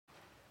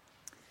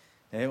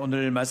네,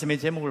 오늘 말씀의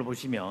제목을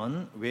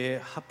보시면 왜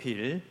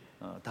하필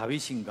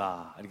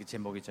다윗인가 이렇게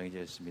제목이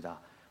정해져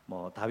있습니다.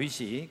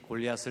 다윗이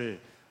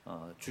골리앗을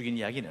죽인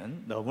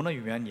이야기는 너무나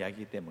유명한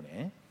이야기이기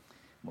때문에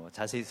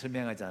자세히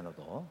설명하지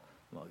않아도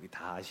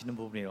다 아시는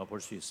부분이라고 볼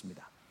수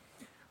있습니다.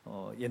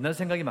 옛날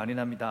생각이 많이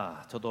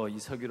납니다. 저도 이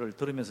설교를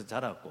들으면서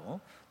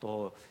자랐고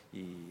또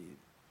이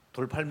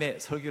돌팔매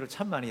설교를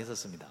참 많이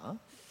했었습니다.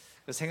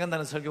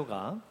 생각나는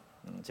설교가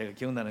제가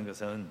기억나는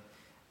것은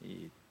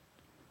이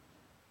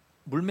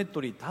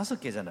물맷돌이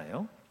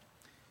 5개잖아요.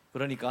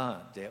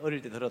 그러니까 이제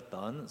어릴 때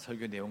들었던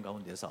설교 내용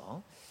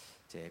가운데서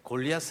이제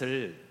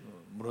골리앗을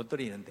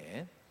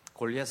무너뜨리는데,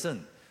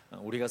 골리앗은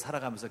우리가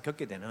살아가면서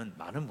겪게 되는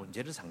많은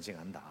문제를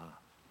상징한다.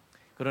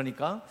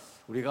 그러니까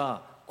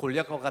우리가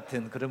골리앗과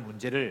같은 그런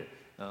문제를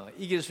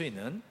이길 수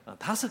있는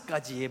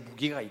 5가지의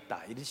무기가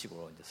있다, 이런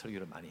식으로 이제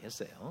설교를 많이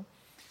했어요.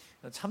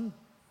 참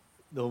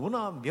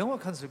너무나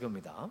명확한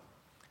설교입니다.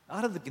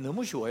 알아듣기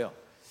너무 쉬워요.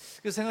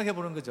 그래서 생각해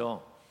보는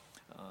거죠.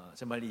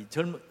 정말 이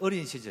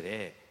어린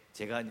시절에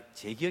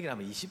제 기억이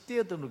나면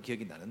 20대였던 걸로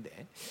기억이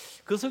나는데,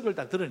 그 설교를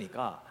딱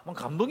들으니까 막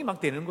감동이 막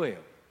되는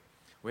거예요.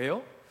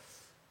 왜요?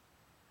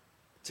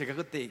 제가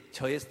그때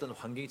처했던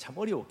환경이 참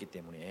어려웠기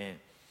때문에,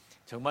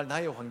 정말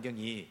나의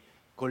환경이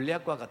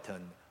골리앗과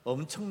같은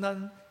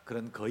엄청난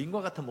그런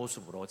거인과 같은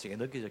모습으로 제가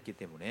느껴졌기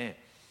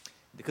때문에,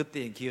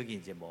 그때의 기억이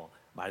이제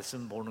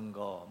말씀 보는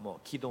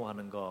거,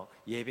 기도하는 거,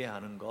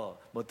 예배하는 거,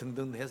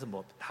 등등 해서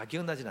다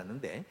기억나진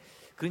않는데,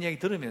 그런 이야기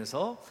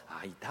들으면서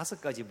이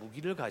 5가지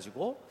무기를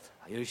가지고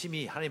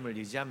열심히 하나님을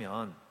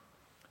의지하면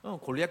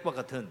골리앗과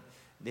같은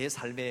내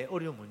삶의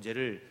어려운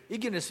문제를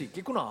이겨낼 수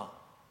있겠구나,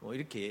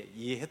 이렇게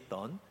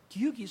이해했던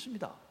기억이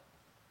있습니다.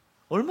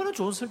 얼마나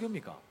좋은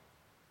설교입니까?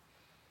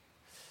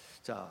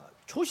 자,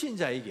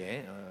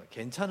 초신자에게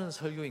괜찮은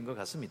설교인 것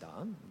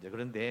같습니다.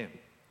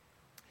 그런데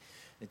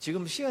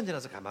지금 시간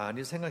지나서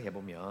가만히 생각해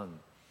보면,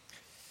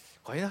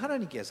 과연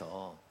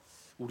하나님께서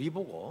우리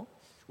보고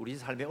우리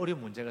삶에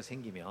어려운 문제가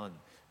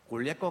생기면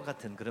골리앗과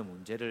같은 그런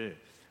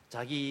문제를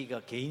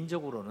자기가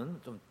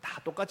개인적으로는 좀 다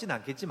똑같지는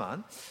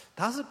않겠지만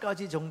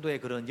 5가지 정도의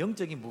그런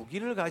영적인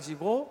무기를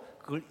가지고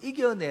그걸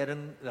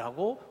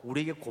이겨내라고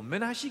우리에게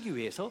권면하시기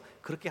위해서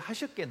그렇게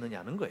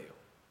하셨겠느냐는 거예요.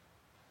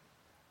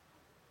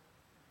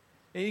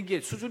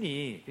 이게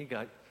수준이,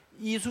 그러니까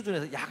이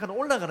수준에서 약간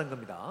올라가는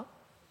겁니다.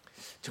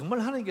 정말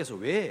하나님께서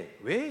왜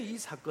이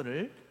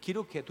사건을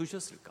기록해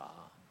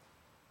두셨을까?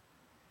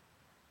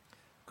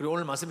 그리고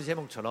오늘 말씀의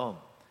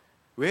제목처럼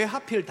왜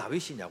하필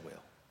다윗이냐고요.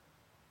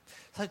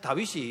 사실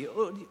다윗이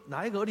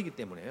나이가 어리기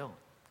때문에요,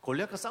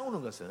 골리앗과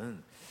싸우는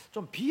것은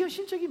좀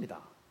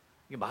비현실적입니다.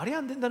 이게 말이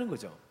안 된다는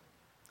거죠.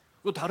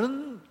 그리고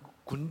다른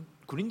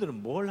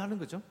군인들은 뭘 하는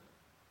거죠?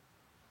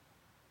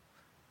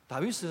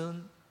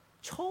 다윗은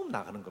처음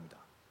나가는 겁니다.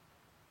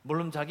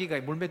 물론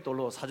자기가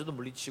물맷돌로 사자도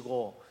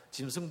물리치고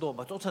짐승도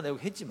막 쫓아내고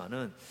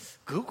했지만은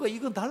그것과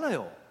이건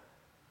달라요.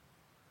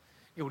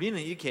 우리는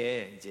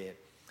이렇게 이제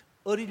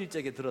어릴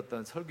적에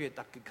들었던 설교에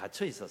딱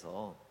갇혀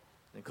있어서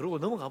그러고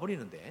넘어가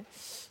버리는데,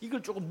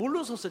 이걸 조금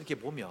물러서서 이렇게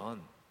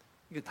보면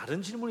이게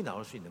다른 질문이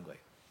나올 수 있는 거예요.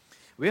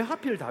 왜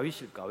하필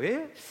다윗일까?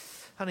 왜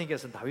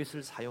하나님께서는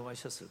다윗을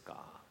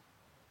사용하셨을까?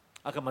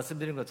 아까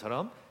말씀드린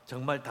것처럼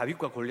정말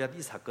다윗과 골리앗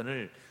이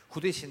사건을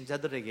후대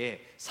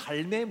신자들에게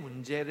삶의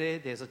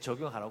문제에 대해서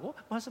적용하라고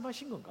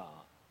말씀하신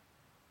건가?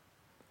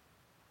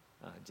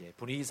 이제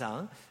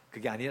분위기상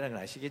그게 아니라는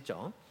걸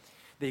아시겠죠?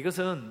 근데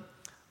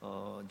이것은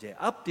이제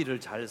앞뒤를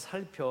잘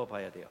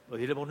살펴봐야 돼요.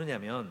 어디를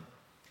보느냐면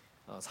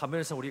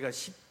사무엘상 우리가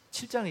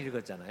 17장을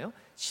읽었잖아요.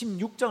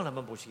 16장을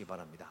한번 보시기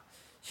바랍니다.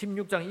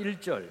 16장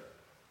 1절,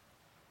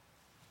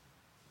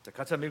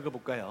 같이 한번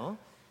읽어볼까요?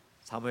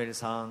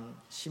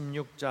 사무엘상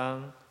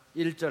 16장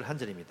 1절 한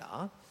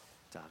절입니다.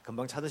 자,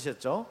 금방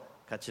찾으셨죠?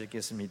 같이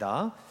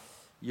읽겠습니다.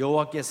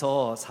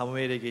 여호와께서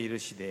사무엘에게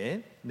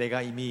이르시되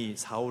내가 이미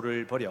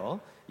사울을 버려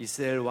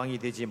이스라엘 왕이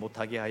되지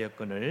못하게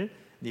하였거늘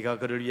네가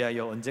그를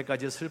위하여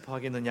언제까지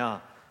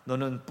슬퍼하겠느냐?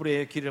 너는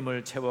뿔에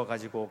기름을 채워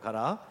가지고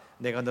가라.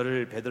 내가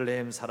너를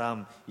베들레헴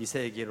사람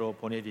이새에게로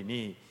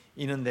보내리니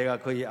이는 내가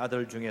그의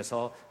아들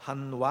중에서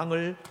한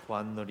왕을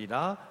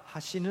보았느리라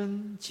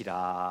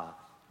하시는지라.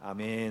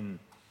 아멘.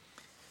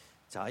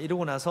 자,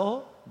 이러고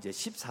나서 이제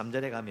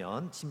 13절에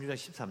가면 16장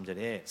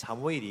 13절에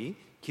사무엘이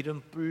기름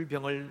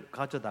뿔병을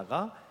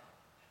가져다가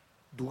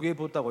누구에게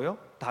붓다고요?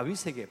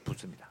 다윗에게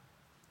붓습니다.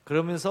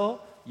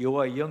 그러면서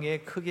여호와의 영에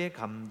크게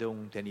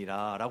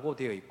감동되니라 라고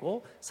되어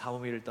있고,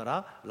 사무엘을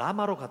떠나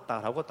라마로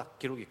갔다라고 딱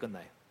기록이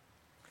끝나요.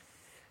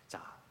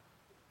 자,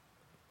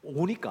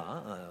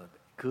 오니까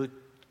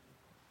그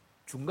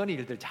중간의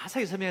일들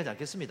자세히 설명하지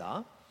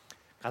않겠습니다.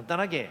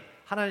 간단하게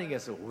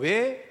하나님께서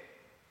왜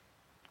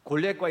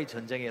골리앗과의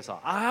전쟁에서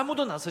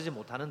아무도 나서지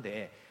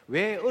못하는데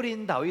왜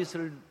어린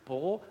다윗을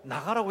보고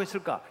나가라고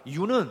했을까?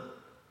 이유는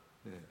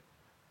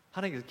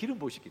하나님께서 기름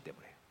부으셨기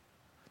때문에요.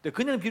 근데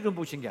그냥 기름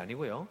부으신 게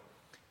아니고요,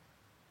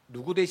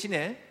 누구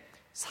대신에?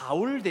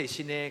 사울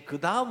대신에 그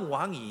다음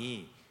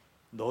왕이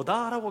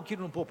너다라고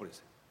기름을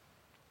부어버렸어요.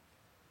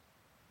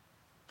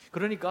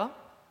 그러니까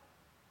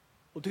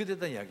어떻게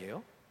됐다는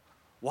이야기예요?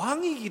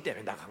 왕이기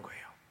때문에 나간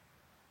거예요.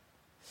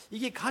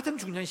 이게 가장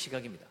중요한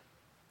시각입니다.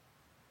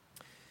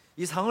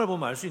 이 상황을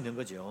보면 알 수 있는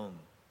거죠.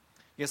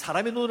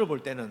 사람의 눈으로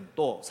볼 때는,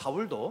 또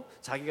사울도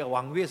자기가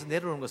왕위에서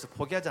내려오는 것을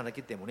포기하지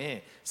않았기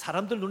때문에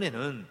사람들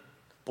눈에는,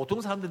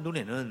 보통 사람들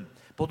눈에는,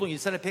 보통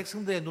이스라엘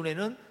백성들의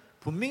눈에는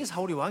분명히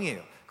사울이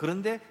왕이에요.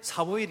 그런데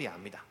사무엘이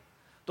압니다.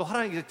 또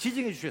하나님께서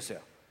지정해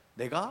주셨어요.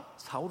 내가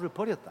사울을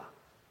버렸다.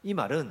 이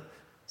말은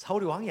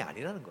사울이 왕이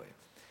아니라는 거예요.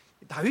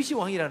 다윗이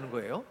왕이라는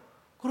거예요.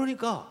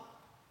 그러니까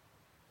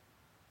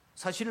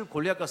사실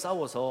골리앗과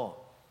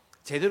싸워서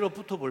제대로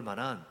붙어볼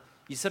만한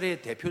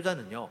이스라엘의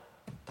대표자는요,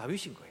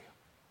 다윗인 거예요.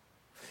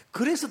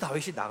 그래서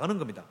다윗이 나가는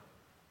겁니다.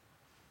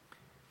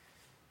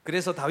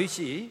 그래서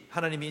다윗이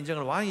하나님이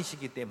인정할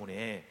왕이시기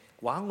때문에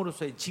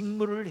왕으로서의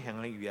직무를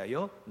행하기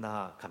위하여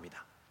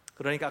나아갑니다.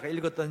 그러니까 아까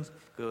읽었던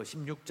그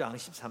 16장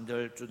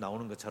 13절 쭉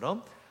나오는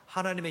것처럼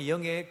하나님의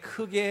영에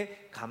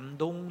크게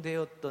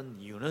감동되었던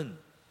이유는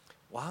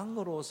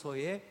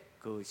왕으로서의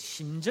그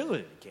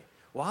심정을, 이렇게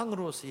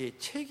왕으로서의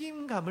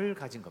책임감을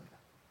가진 겁니다.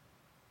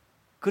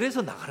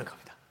 그래서 나가는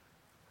겁니다.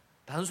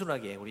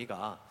 단순하게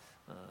우리가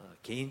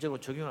개인적으로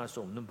적용할 수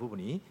없는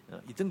부분이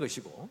있던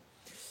것이고,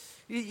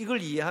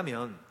 이걸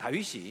이해하면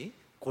다윗이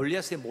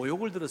골리앗의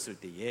모욕을 들었을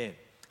때에,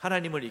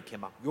 하나님을 이렇게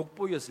막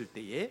욕보였을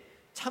때에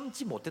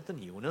참지 못했던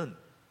이유는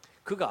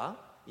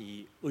그가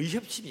이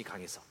의협심이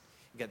강해서,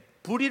 그러니까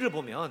불의를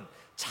보면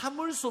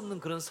참을 수 없는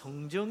그런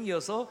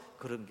성정이어서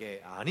그런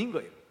게 아닌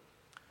거예요.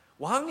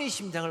 왕의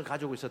심장을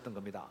가지고 있었던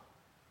겁니다.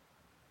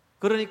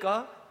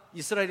 그러니까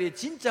이스라엘의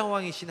진짜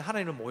왕이신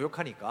하나님을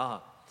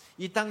모욕하니까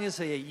이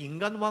땅에서의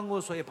인간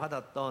왕으로서의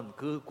받았던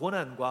그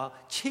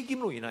권한과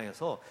책임으로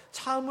인하여서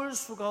참을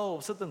수가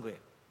없었던 거예요.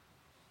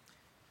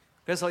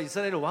 그래서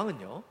이스라엘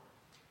왕은요,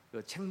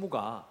 그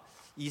책무가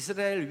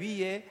이스라엘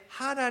위에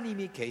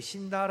하나님이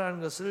계신다라는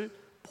것을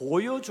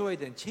보여줘야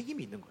되는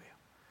책임이 있는 거예요.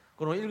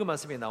 그럼 읽은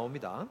말씀에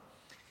나옵니다.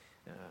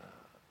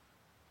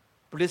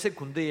 블레셋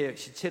군대의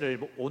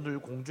시체를 오늘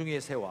공중에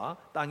세워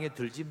땅에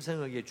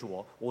들짐승에게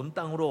주어 온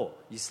땅으로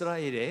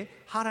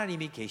이스라엘에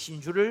하나님이 계신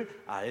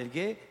줄을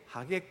알게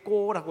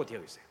하겠고라고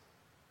되어 있어요.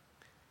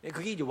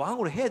 그게 이제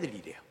왕으로 해야 될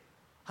일이에요.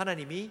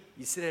 하나님이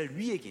이스라엘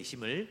위에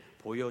계심을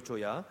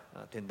보여줘야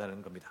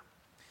된다는 겁니다.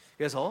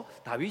 그래서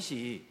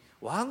다윗이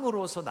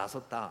왕으로서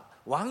나섰다,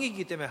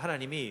 왕이기 때문에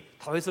하나님이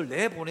다윗을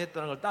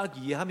내보냈다는 걸 딱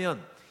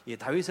이해하면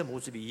다윗의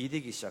모습이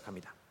이해되기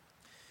시작합니다.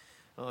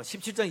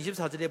 17장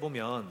 24절에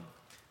보면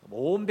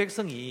온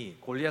백성이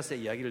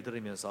골리앗의 이야기를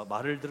들으면서,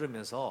 말을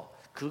들으면서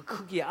그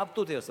크기에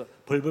압도되어서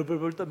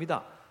벌벌벌벌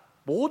떱니다.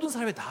 모든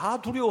사람이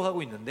다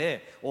두려워하고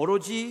있는데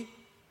오로지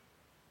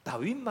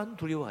다윗만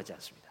두려워하지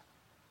않습니다.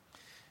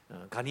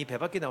 간이 배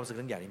밖에 나와서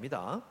그런 게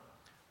아닙니다.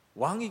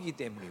 왕이기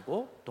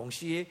때문이고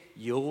동시에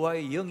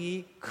여호와의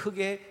영이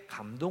크게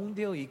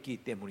감동되어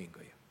있기 때문인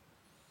거예요.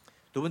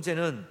 두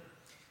번째는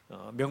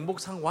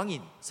명복상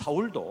왕인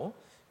사울도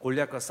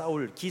골리앗과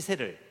싸울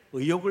기세를,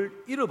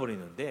 의욕을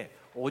잃어버리는데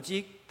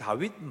오직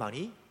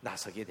다윗만이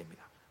나서게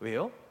됩니다.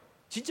 왜요?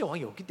 진짜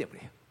왕이 없기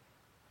때문이에요.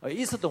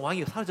 있었던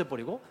왕이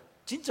사라져버리고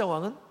진짜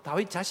왕은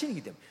다윗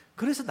자신이기 때문에,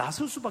 그래서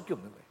나설 수밖에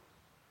없는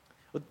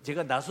거예요.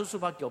 제가 나설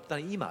수밖에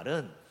없다는 이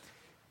말은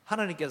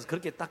하나님께서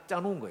그렇게 딱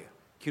짜놓은 거예요.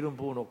 기름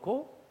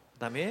부어놓고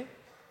그다음에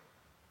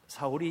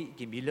사울이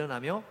이렇게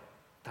밀려나며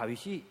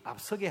다윗이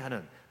앞서게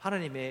하는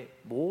하나님의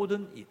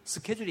모든 이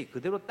스케줄이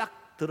그대로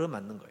딱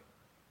들어맞는 거예요.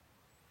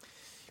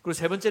 그리고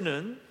세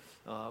번째는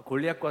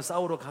골리앗과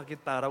싸우러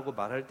가겠다라고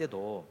말할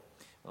때도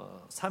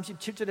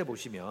 37절에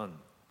보시면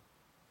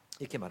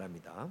이렇게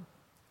말합니다.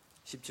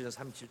 17절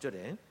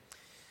 37절에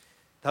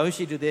다윗이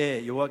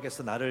이르되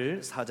여호와께서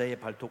나를 사자의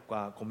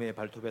발톱과 곰의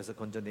발톱에서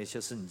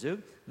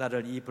건져내셨은즉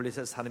나를 이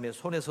블레셋 사람의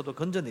손에서도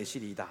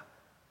건져내시리이다.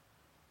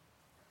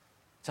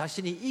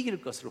 자신이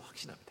이길 것을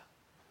확신합니다.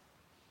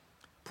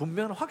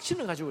 분명한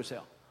확신을 가지고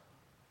있어요.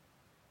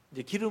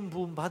 이제 기름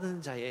부음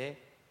받은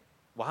자의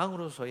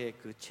왕으로서의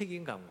그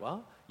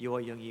책임감과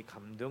여호와의 영이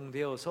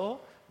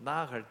감동되어서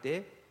나아갈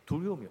때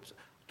두려움이 없어요.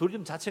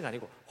 두려움 자체가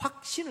아니고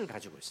확신을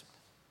가지고 있습니다.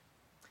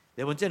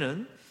 네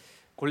번째는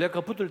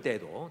골리앗과 붙을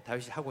때에도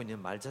다윗이 하고 있는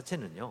말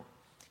자체는요,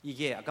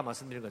 이게 아까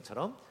말씀드린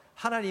것처럼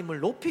하나님을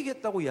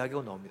높이겠다고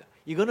이야기가 나옵니다.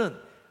 이거는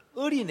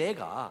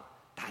어린애가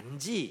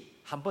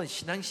단지 한번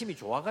신앙심이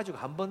좋아가지고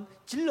한번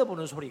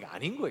질러보는 소리가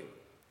아닌 거예요.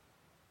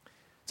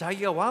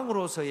 자기가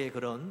왕으로서의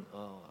그런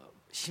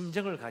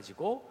심정을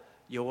가지고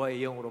여호와의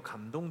영으로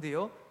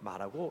감동되어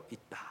말하고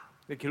있다.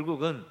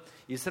 결국은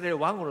이스라엘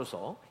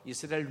왕으로서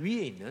이스라엘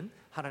위에 있는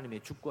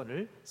하나님의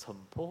주권을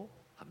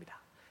선포합니다.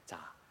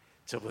 자,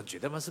 저번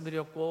주에도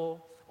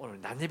말씀드렸고 오늘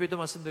낮 예배도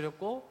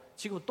말씀드렸고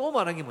지금 또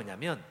말한 게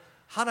뭐냐면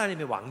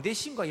하나님의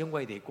왕대심과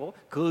연관이 되어 있고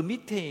그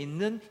밑에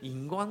있는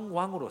인간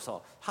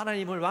왕으로서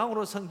하나님을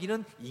왕으로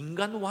섬기는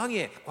인간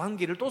왕의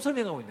관계를 또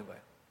설명하고 있는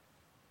거예요.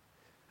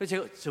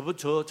 그래서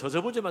제가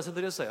저번 주에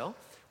말씀드렸어요.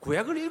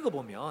 구약을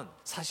읽어보면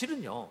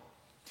사실은요,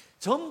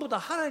 전부 다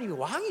하나님이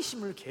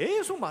왕이심을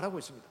계속 말하고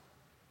있습니다.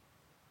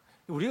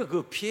 우리가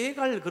그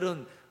피해갈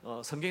그런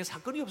성경의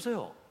사건이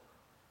없어요.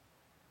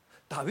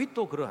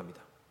 다윗도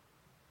그러합니다.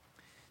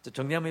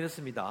 정리하면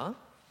이렇습니다.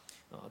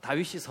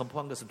 다윗이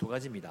선포한 것은 두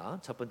가지입니다.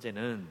 첫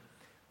번째는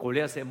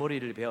골리앗의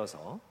머리를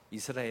베어서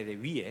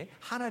이스라엘의 위에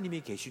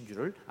하나님이 계신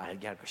줄을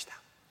알게 할 것이다.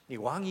 이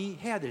왕이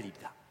해야 될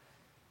일이다.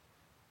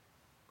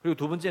 그리고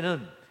두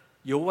번째는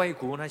여호와의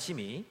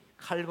구원하심이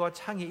칼과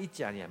창에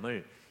있지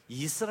아니함을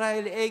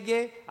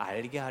이스라엘에게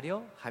알게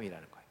하려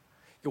함이라는 거예요.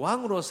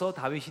 왕으로서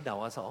다윗이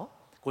나와서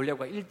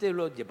골리앗과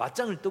 1대1로 이제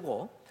맞짱을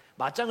뜨고,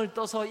 맞짱을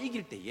떠서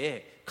이길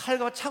때에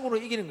칼과 창으로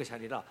이기는 것이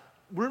아니라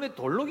물매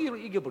돌로기로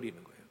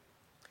이겨버리는 거예요.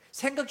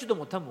 생각지도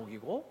못한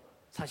무기고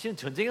사실은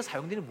전쟁에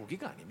사용되는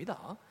무기가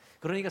아닙니다.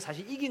 그러니까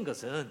사실 이긴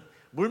것은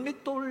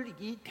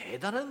물맷돌이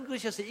대단한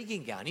것이어서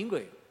이긴 게 아닌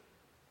거예요.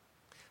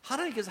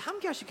 하나님께서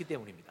함께 하셨기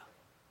때문입니다.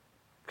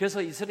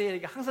 그래서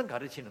이스라엘에게 항상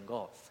가르치는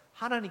거,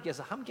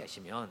 하나님께서 함께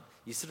하시면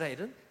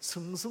이스라엘은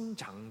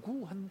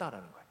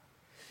승승장구한다라는 거예요.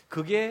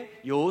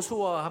 그게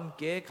여호수아와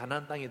함께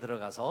가나안 땅에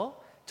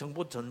들어가서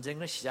정복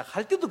전쟁을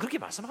시작할 때도 그렇게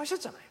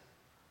말씀하셨잖아요.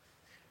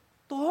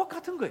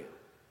 똑같은 거예요.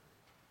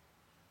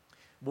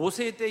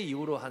 모세 때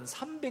이후로 한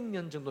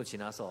 300년 정도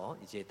지나서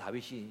이제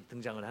다윗이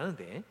등장을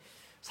하는데,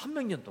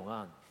 300년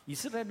동안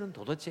이스라엘은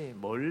도대체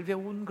뭘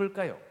배운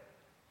걸까요?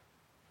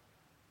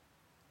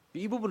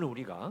 이 부분을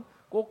우리가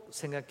꼭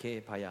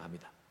생각해 봐야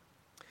합니다.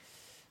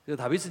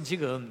 그래서 다윗은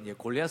지금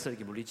골리앗을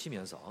이렇게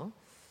물리치면서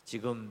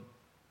지금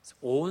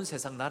온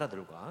세상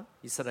나라들과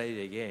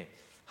이스라엘에게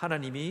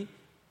하나님이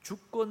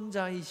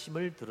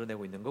주권자이심을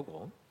드러내고 있는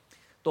거고,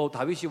 또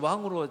다윗이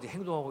왕으로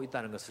행동하고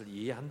있다는 것을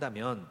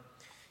이해한다면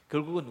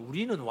결국은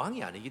우리는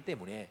왕이 아니기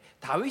때문에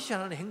다윗이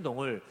하는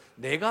행동을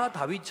내가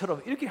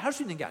다윗처럼 이렇게 할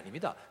수 있는 게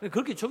아닙니다.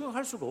 그렇게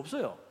적용할 수가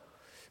없어요.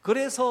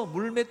 그래서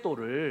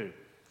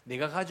물맷돌을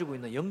내가 가지고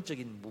있는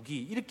영적인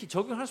무기 이렇게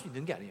적용할 수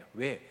있는 게 아니에요.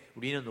 왜?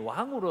 우리는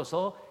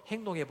왕으로서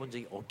행동해 본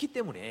적이 없기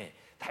때문에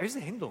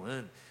다윗의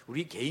행동은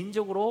우리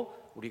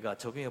개인적으로 우리가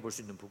적용해 볼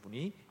수 있는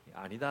부분이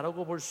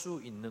아니다라고 볼 수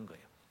있는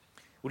거예요.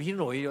 우리는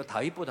오히려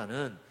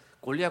다윗보다는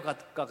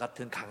골리앗과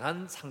같은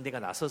강한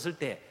상대가 나섰을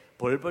때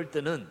벌벌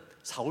뜨는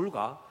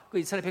사울과 그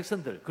이스라엘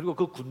백성들, 그리고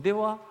그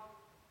군대와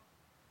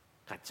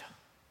같죠.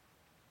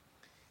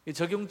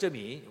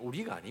 적용점이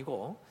우리가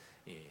아니고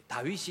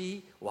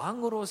다윗이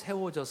왕으로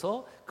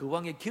세워져서 그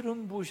왕의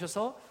기름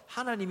부으셔서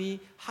하나님이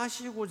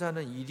하시고자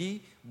하는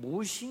일이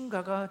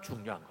무엇인가가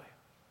중요한 거예요.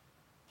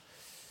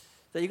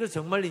 자, 이걸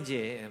정말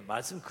이제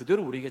말씀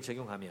그대로 우리에게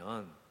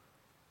적용하면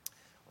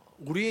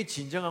우리의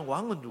진정한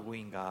왕은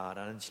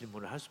누구인가라는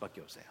질문을 할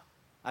수밖에 없어요.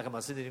 아까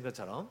말씀드린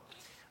것처럼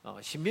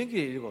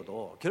신명기를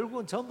읽어도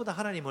결국은 전부 다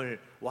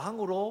하나님을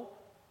왕으로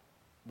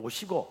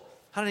모시고,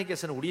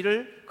 하나님께서는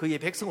우리를 그의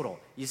백성으로,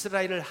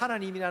 이스라엘을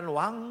하나님이라는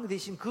왕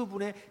대신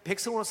그분의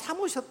백성으로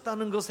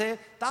삼으셨다는 것에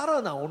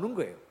따라 나오는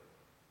거예요.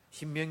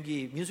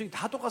 신명기, 민수기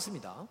다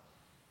똑같습니다.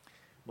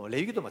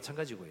 레위기도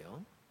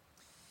마찬가지고요.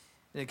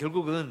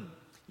 결국은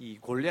이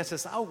골리앗을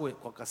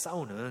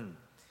싸우는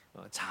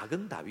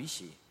작은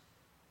다윗이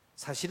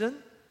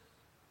사실은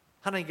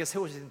하나님께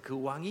세우신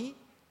그 왕이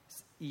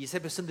이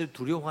이스라엘 백성들을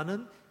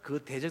두려워하는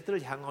그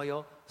대적들을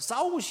향하여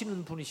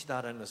싸우시는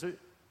분이시다라는 것을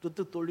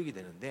뜨뜻 떠올리게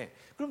되는데,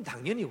 그럼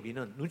당연히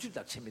우리는 눈치를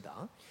딱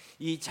챕니다.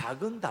 이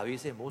작은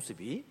다윗의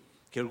모습이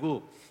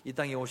결국 이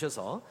땅에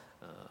오셔서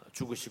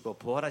죽으시고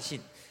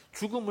부활하신,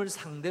 죽음을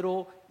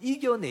상대로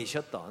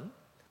이겨내셨던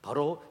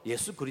바로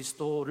예수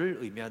그리스도를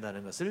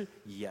의미한다는 것을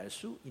이해할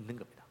수 있는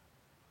겁니다.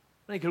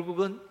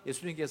 결국은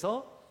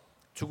예수님께서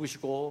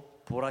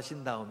죽으시고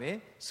부활하신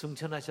다음에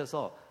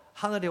승천하셔서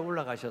하늘에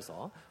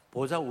올라가셔서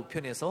보좌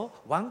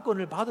우편에서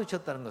왕권을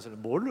받으셨다는 것을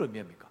뭘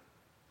의미합니까?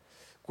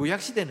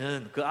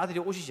 구약시대는 그 아들이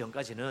오시기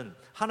전까지는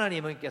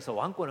하나님께서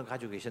왕권을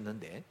가지고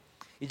계셨는데,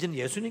 이제는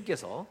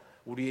예수님께서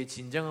우리의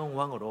진정한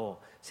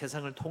왕으로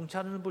세상을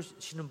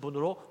통치하시는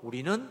분으로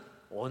우리는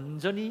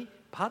온전히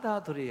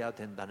받아들여야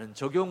된다는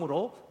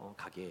적용으로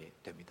가게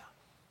됩니다.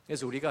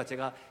 그래서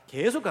제가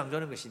계속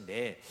강조하는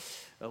것인데,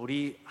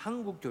 우리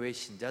한국교회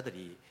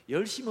신자들이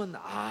열심은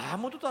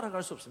아무도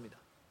따라갈 수 없습니다.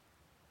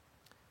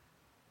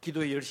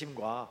 기도의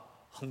열심과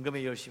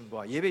헌금의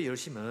열심과 예배의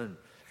열심은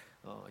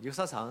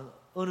역사상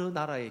어느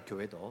나라의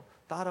교회도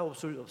따라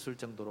없을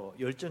정도로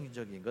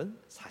열정적인 건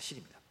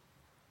사실입니다.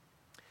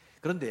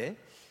 그런데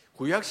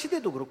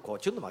구약시대도 그렇고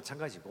지금도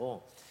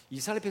마찬가지고,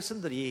 이스라엘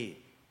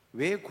백성들이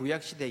왜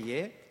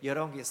구약시대에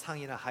열왕기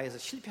상이나 하에서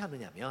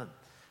실패하느냐면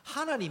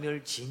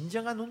하나님을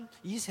진정한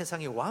이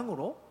세상의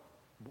왕으로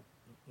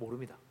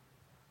모릅니다.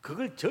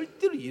 그걸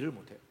절대로 이해를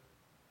못해요.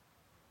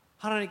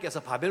 하나님께서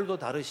바벨도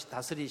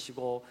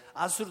다스리시고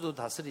아수르도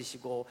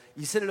다스리시고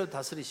이스라엘도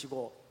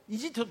다스리시고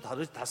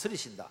이집트도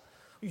다스리신다.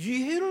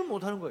 이해를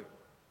못하는 거예요.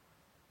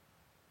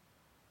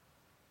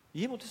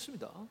 이해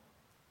못했습니다.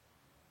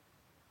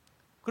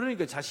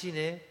 그러니까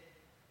자신의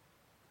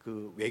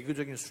그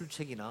외교적인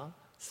술책이나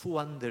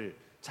수완들,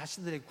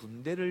 자신들의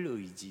군대를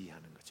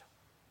의지하는 거죠.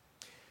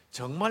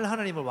 정말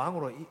하나님을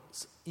왕으로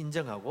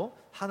인정하고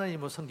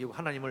하나님을 섬기고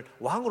하나님을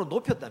왕으로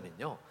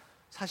높였다면요,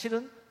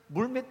 사실은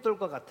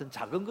물맷돌과 같은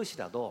작은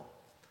것이라도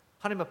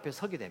하나님 앞에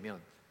서게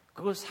되면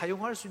그걸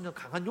사용할 수 있는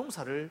강한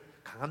용사를,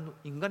 강한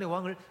인간의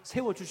왕을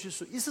세워주실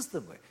수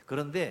있었던 거예요.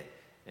 그런데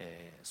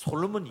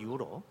솔로몬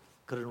이후로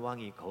그런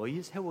왕이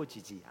거의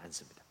세워지지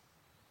않습니다.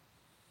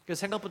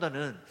 그래서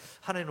생각보다는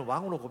하나님을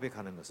왕으로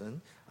고백하는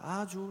것은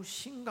아주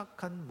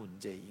심각한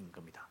문제인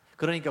겁니다.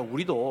 그러니까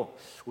우리도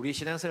우리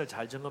신앙생활을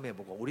잘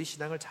점검해보고 우리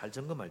신앙을 잘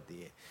점검할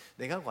때에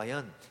내가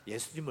과연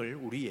예수님을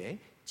우리의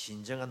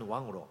진정한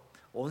왕으로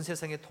온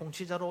세상의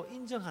통치자로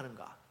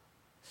인정하는가?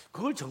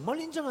 그걸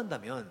정말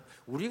인정한다면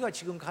우리가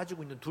지금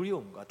가지고 있는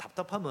두려움과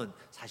답답함은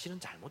사실은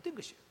잘못된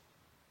것이에요.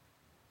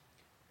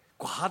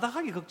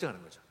 과다하게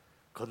걱정하는 거죠.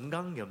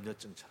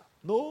 건강염려증처럼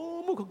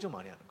너무 걱정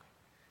많이 하는 거예요.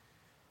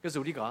 그래서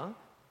우리가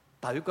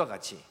다윗과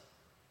같이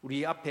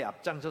우리 앞에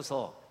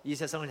앞장서서 이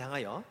세상을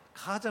향하여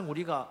가장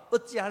우리가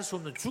어찌할 수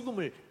없는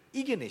죽음을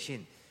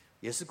이겨내신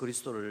예수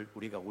그리스도를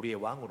우리가 우리의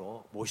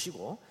왕으로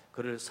모시고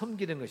그를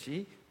섬기는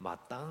것이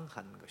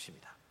마땅한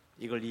것입니다.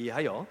 이걸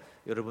이해하여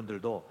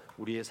여러분들도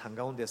우리의 삶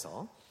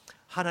가운데서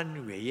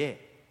하나님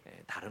외에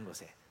다른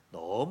것에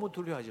너무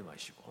두려워하지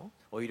마시고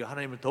오히려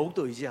하나님을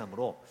더욱더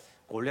의지함으로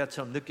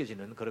골리앗처럼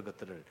느껴지는 그런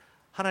것들을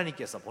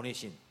하나님께서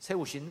보내신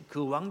세우신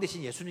그 왕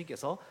대신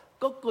예수님께서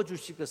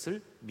꺾어주실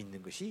것을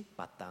믿는 것이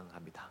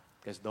마땅합니다.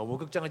 그래서 너무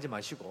걱정하지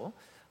마시고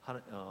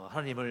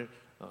하나님을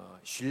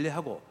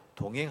신뢰하고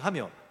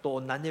동행하며 또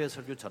온난예배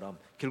설교처럼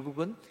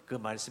결국은 그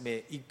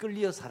말씀에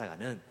이끌려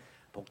살아가는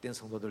복된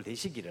성도들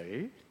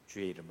되시기를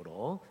주의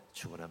이름으로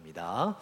축원합니다.